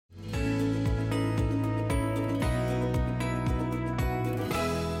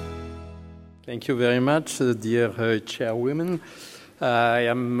Thank you very much, dear chairwoman. I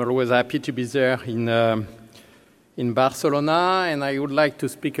am always happy to be there in Barcelona, and I would like to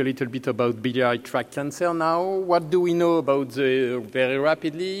speak a little bit about biliary tract cancer now. What do we know about very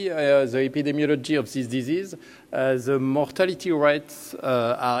rapidly the epidemiology of this disease? The mortality rates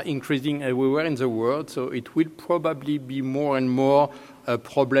are increasing everywhere in the world, so it will probably be more and more a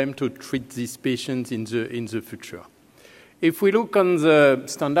problem to treat these patients in the future. If we look on the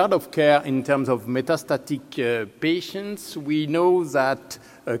standard of care in terms of metastatic patients, we know that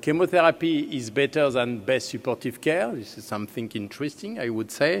chemotherapy is better than best supportive care. This is something interesting, I would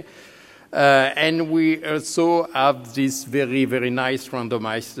say. And we also have this very, very nice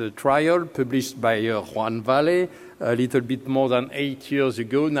randomized trial published by Juan Valle a little bit more than 8 years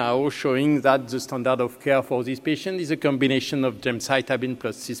ago now, showing that the standard of care for this patient is a combination of gemcitabine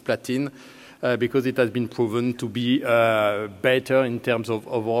plus cisplatin, because it has been proven to be better in terms of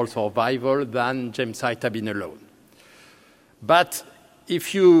overall survival than gemcitabine alone. But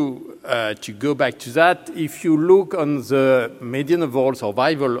if you, to go back to that, if you look on the median overall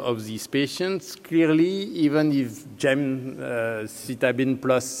survival of these patients, clearly, even if gemcitabine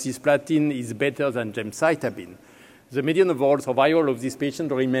plus cisplatin is better than gemcitabine, the median overall survival of this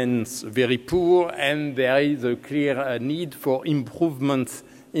patient remains very poor, and there is a clear need for improvements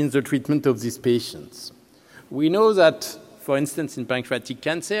in the treatment of these patients. We know that, for instance, in pancreatic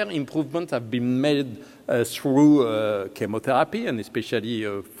cancer, improvements have been made through chemotherapy, and especially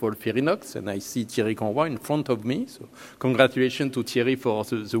FOLFIRINOX, and I see Thierry Conroy in front of me, so congratulations to Thierry for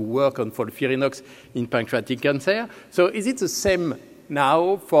the work on FOLFIRINOX in pancreatic cancer. So is it the same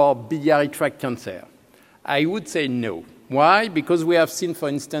now for biliary tract cancer? I would say no. Why? Because we have seen, for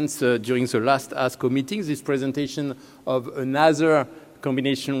instance, during the last ASCO meeting, this presentation of another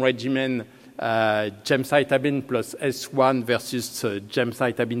combination regimen, gemcitabine plus S1 versus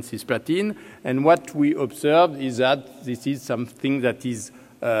gemcitabine cisplatin. And what we observed is that this is something that is,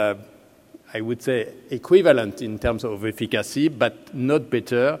 I would say, equivalent in terms of efficacy, but not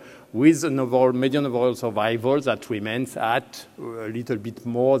better, with an overall median overall survival that remains at a little bit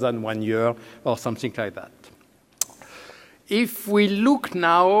more than 1 year or something like that. If we look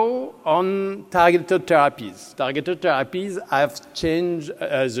now on targeted therapies have changed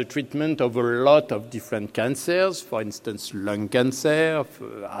the treatment of a lot of different cancers, for instance, lung cancer,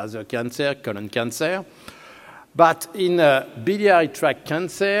 other cancer, colon cancer. But in biliary tract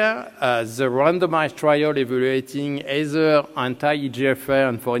cancer, the randomized trial evaluating either anti-EGFR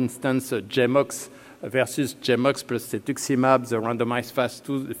and, for instance, GEMOX versus GEMOX plus cetuximab, the randomized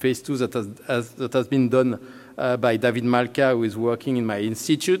phase 2 that has been done by David Malka, who is working in my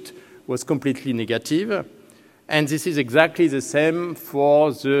institute, was completely negative. And this is exactly the same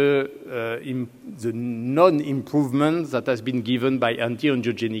for the non-improvement that has been given by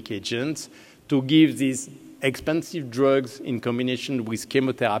anti-angiogenic agents. To give these expensive drugs in combination with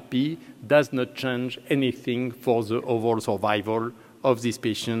chemotherapy does not change anything for the overall survival of these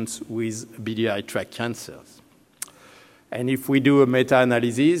patients with biliary tract cancers. And if we do a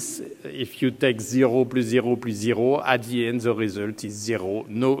meta-analysis, if you take 0 plus 0 plus 0, at the end the result is 0,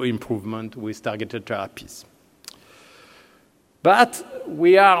 no improvement with targeted therapies. But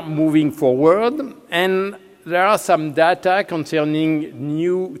we are moving forward, and there are some data concerning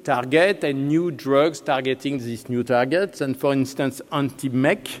new target and new drugs targeting these new targets. And for instance,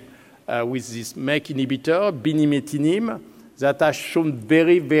 anti-MEK, with this MEK inhibitor, binimetinib, that has shown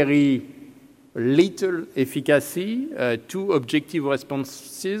very, very little efficacy, 2 objective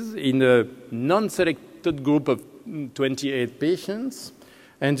responses in a non-selected group of 28 patients.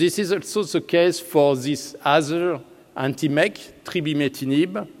 And this is also the case for this other anti-MEK,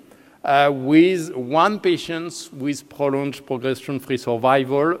 tribimetinib, with 1 patient with prolonged progression-free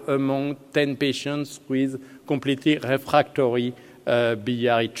survival among 10 patients with completely refractory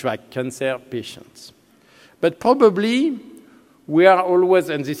biliary tract cancer patients. But probably we are always,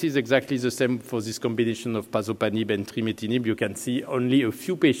 and this is exactly the same for this combination of pazopanib and trimetinib, you can see only a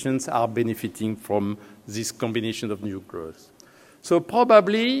few patients are benefiting from this combination of new drugs. So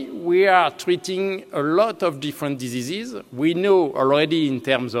probably we are treating a lot of different diseases. We know already in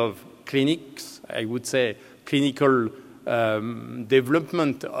terms of clinics, I would say clinical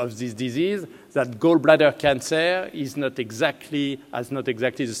development of this disease, that gallbladder cancer has not exactly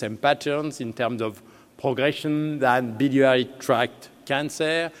the same patterns in terms of progression than biliary tract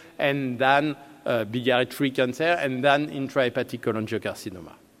cancer, and then biliary tree cancer, and then intrahepatic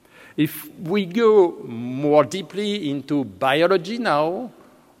cholangiocarcinoma. If we go more deeply into biology now,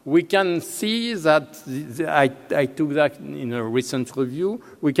 we can see that, I took that in a recent review,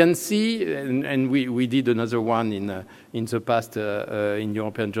 we can see, and we did another one in the past in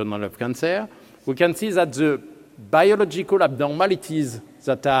European Journal of Cancer, we can see that the biological abnormalities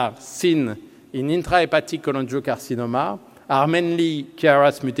that are seen in intrahepatic cholangiocarcinoma are mainly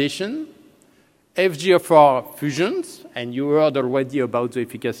KRAS mutation, FGFR fusions, and you heard already about the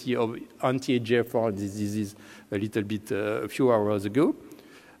efficacy of anti-FGFR in this disease a little bit a few hours ago.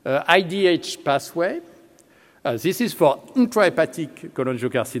 IDH pathway. This is for intrahepatic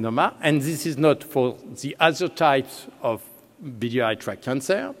cholangiocarcinoma, and this is not for the other types of biliary tract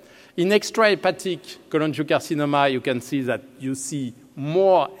cancer. In extrahepatic cholangiocarcinoma, you can see that you see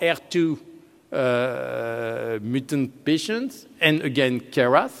more HER2 mutant patients, and again,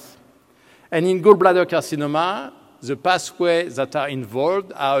 KRAS. And in gallbladder carcinoma, the pathways that are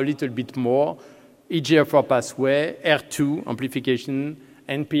involved are a little bit more EGFR pathway, HER2 amplification,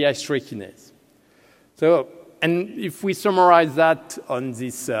 and PI3 kinase. So, and if we summarize that on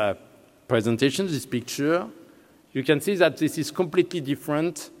this presentation, this picture, you can see that this is completely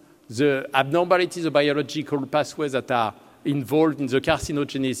different. The abnormalities of biological pathways that are involved in the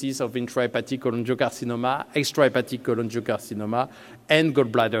carcinogenesis of intrahepatic cholangiocarcinoma, extrahepatic cholangiocarcinoma, and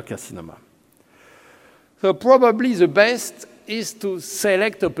gallbladder carcinoma. So probably the best is to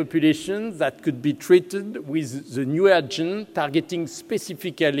select a population that could be treated with the new agent targeting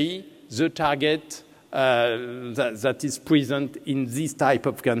specifically the target that is present in this type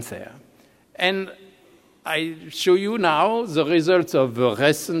of cancer. And I show you now the results of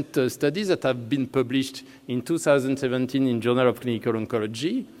recent studies that have been published in 2017 in Journal of Clinical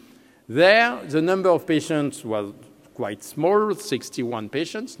Oncology. There, the number of patients was quite small, 61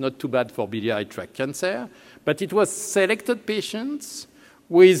 patients, not too bad for biliary tract cancer, but it was selected patients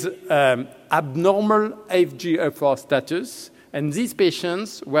with abnormal FGFR status, and these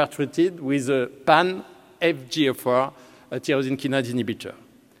patients were treated with a pan-FGFR tyrosine kinase inhibitor.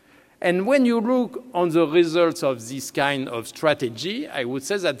 And when you look on the results of this kind of strategy, I would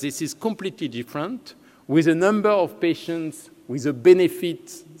say that this is completely different, with a number of patients with a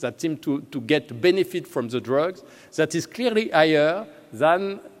benefit that seem to get benefit from the drugs that is clearly higher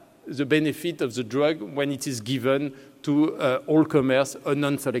than the benefit of the drug when it is given to all comers, a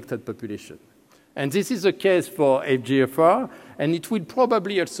non-selected population. And this is the case for FGFR, and it will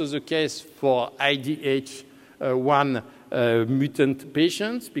probably also the case for IDH1 mutant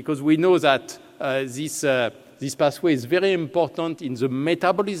patients, because we know that this pathway is very important in the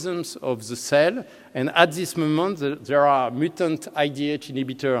metabolisms of the cell, and at this moment there are mutant IDH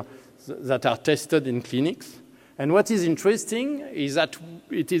inhibitors that are tested in clinics. And what is interesting is that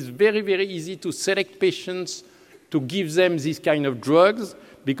it is very, very easy to select patients to give them this kind of drugs,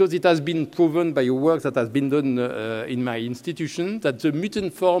 because it has been proven by work that has been done in my institution that the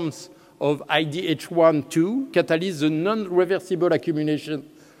mutant forms of IDH1/2 catalyze the non-reversible accumulation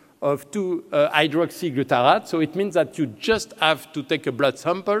of 2-hydroxyglutarate. So it means that you just have to take a blood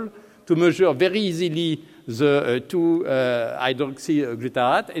sample to measure very easily the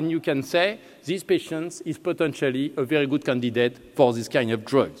 2-hydroxyglutarate, and you can say this patient is potentially a very good candidate for this kind of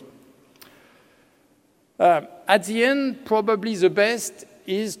drugs. At the end, probably the best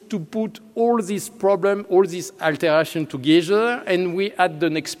is to put all these problems, all these alterations together, and we had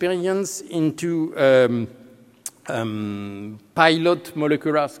an experience into pilot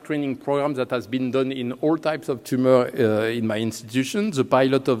molecular screening program that has been done in all types of tumor in my institution. The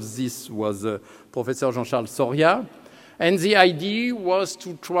pilot of this was Professor Jean-Charles Soria. And the idea was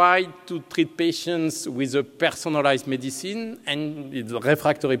to try to treat patients with a personalized medicine and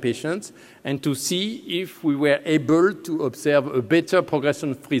refractory patients, and to see if we were able to observe a better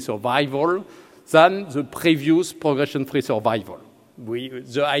progression-free survival than the previous progression-free survival.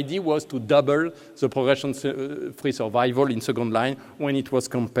 The idea was to double the progression-free survival in second line when it was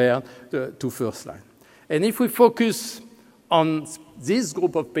compared to first line. And if we focus on this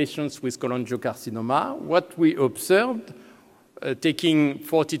group of patients with cholangiocarcinoma, what we observed, taking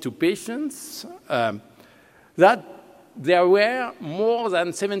 42 patients, that there were more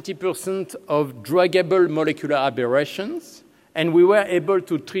than 70% of druggable molecular aberrations, and we were able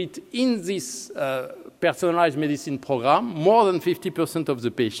to treat in this personalized medicine program more than 50% of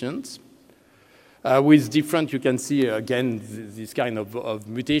the patients with different, you can see again this kind of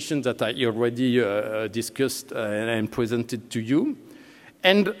mutations that I already discussed and presented to you,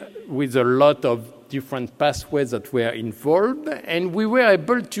 and with a lot of different pathways that were involved, and we were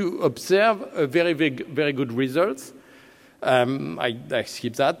able to observe a very, very, very good results. I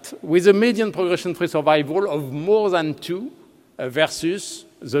skip that, with a median progression-free survival of more than 2 versus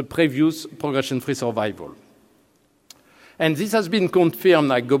the previous progression-free survival. And this has been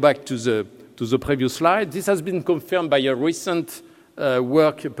confirmed. I go back to the previous slide. This has been confirmed by a recent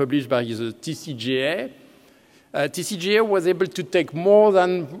work published by the TCGA. TCGA was able to take more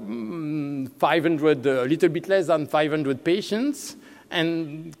than 500, a little bit less than 500 patients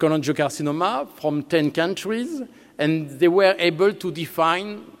and cholangiocarcinoma from 10 countries, and they were able to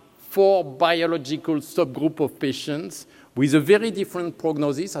define 4 biological subgroups of patients with a very different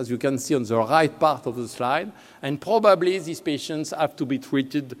prognosis, as you can see on the right part of the slide, and probably these patients have to be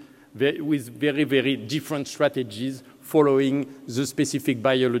treated with very, very different strategies following the specific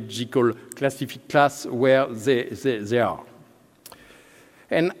biological class where they are.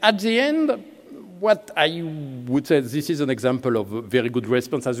 And at the end, what I would say, this is an example of a very good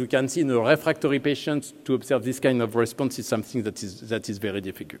response. As you can see, in a refractory patient, to observe this kind of response is something that is very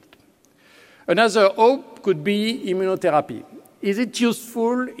difficult. Another hope could be immunotherapy. Is it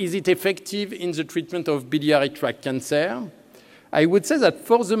useful? Is it effective in the treatment of biliary tract cancer? I would say that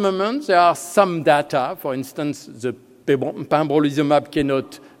for the moment, there are some data, for instance, the pembrolizumab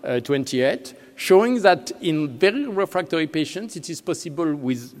Keynote 28, showing that in very refractory patients, it is possible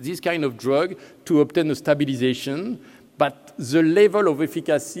with this kind of drug to obtain a stabilization, but the level of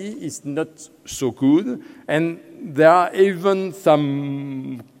efficacy is not so good. And there are even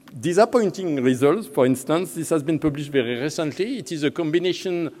some disappointing results. For instance, this has been published very recently. It is a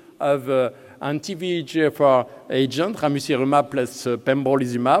combination of anti-VEGFR agent, ramucirumab plus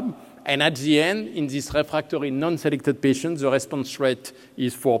pembrolizumab. And at the end, in this refractory non-selected patients, the response rate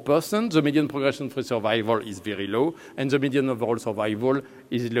is 4%. The median progression-free survival is very low, and the median overall survival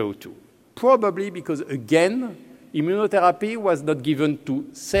is low too. Probably because, again, immunotherapy was not given to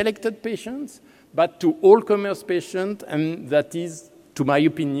selected patients, but to all-comers patients, and that is, to my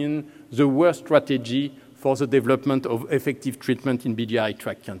opinion, the worst strategy for the development of effective treatment in biliary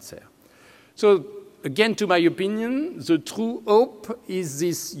tract cancer. So, again, to my opinion, the true hope is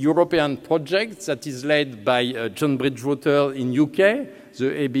this European project that is led by John Bridgewater in UK,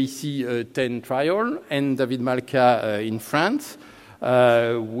 the ABC 10 trial, and David Malka in France.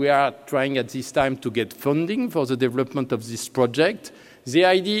 We are trying at this time to get funding for the development of this project. The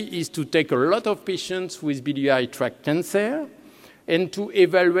idea is to take a lot of patients with biliary tract cancer and to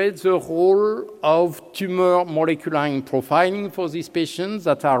evaluate the role of tumor molecular profiling for these patients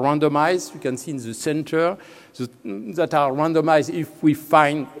that are randomized. You can see in the center that are randomized. If we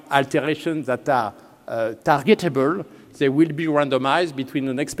find alterations that are targetable, they will be randomized between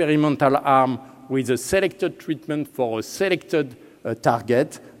an experimental arm with a selected treatment for a selected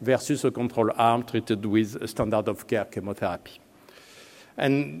target versus a control arm treated with a standard of care chemotherapy.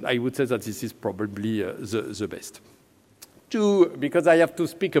 And I would say that this is probably the best. Because I have to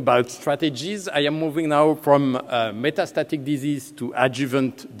speak about strategies, I am moving now from metastatic disease to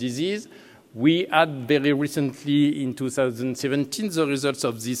adjuvant disease. We had very recently, in 2017, the results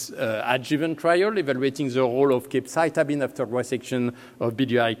of this adjuvant trial evaluating the role of capecitabine after resection of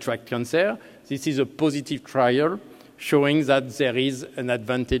biliary tract cancer. This is a positive trial showing that there is an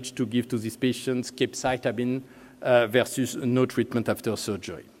advantage to give to these patients capecitabine versus no treatment after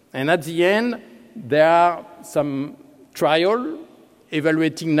surgery. And at the end, there are some trial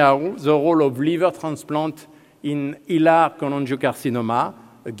evaluating now the role of liver transplant in hilar cholangiocarcinoma.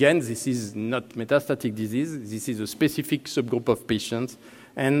 Again, this is not metastatic disease. This is a specific subgroup of patients.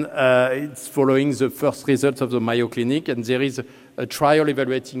 And it's following the first results of the Mayo Clinic. And there is a trial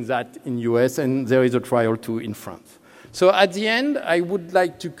evaluating that in US, and there is a trial too in France. So at the end, I would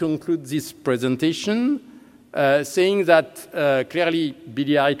like to conclude this presentation saying that clearly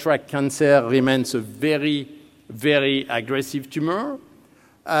biliary tract cancer remains a very aggressive tumor.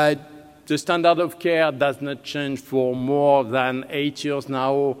 The standard of care does not change for more than 8 years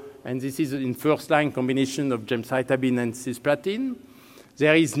now, and this is in first-line combination of gemcitabine and cisplatin.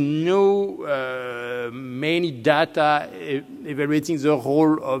 There is no many data evaluating the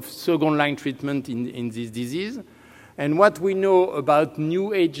role of second-line treatment in this disease. And what we know about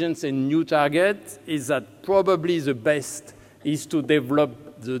new agents and new targets is that probably the best is to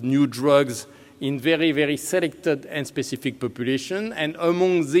develop the new drugs in very selected and specific population. And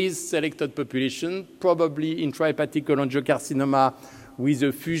among these selected population, probably intrahepatic cholangiocarcinoma with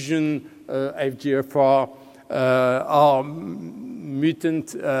a fusion FGFR or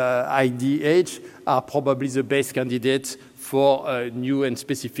mutant IDH are probably the best candidates for a new and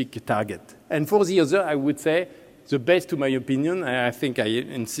specific target. And for the other, I would say, the best, to my opinion, and I think I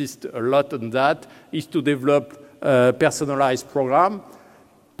insist a lot on that, is to develop a personalized program.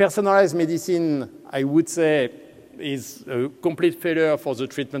 Personalized medicine, I would say, is a complete failure for the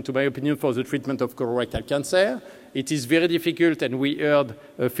treatment, to my opinion, for the treatment of colorectal cancer. it is very difficult, and we heard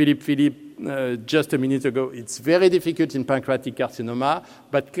Philippe just a minute ago, it's very difficult in pancreatic carcinoma,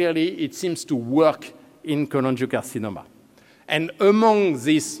 but clearly it seems to work in cholangiocarcinoma. And among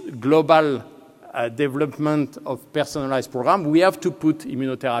this global development of personalized program, we have to put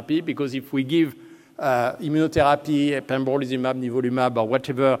immunotherapy, because if we give immunotherapy, pembrolizumab, nivolumab, or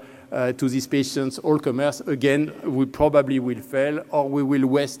whatever to these patients, all comers, again, we probably will fail, or we will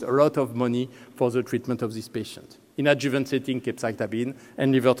waste a lot of money for the treatment of these patients. In adjuvant setting, capecitabine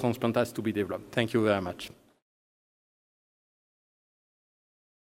and liver transplant has to be developed. Thank you very much.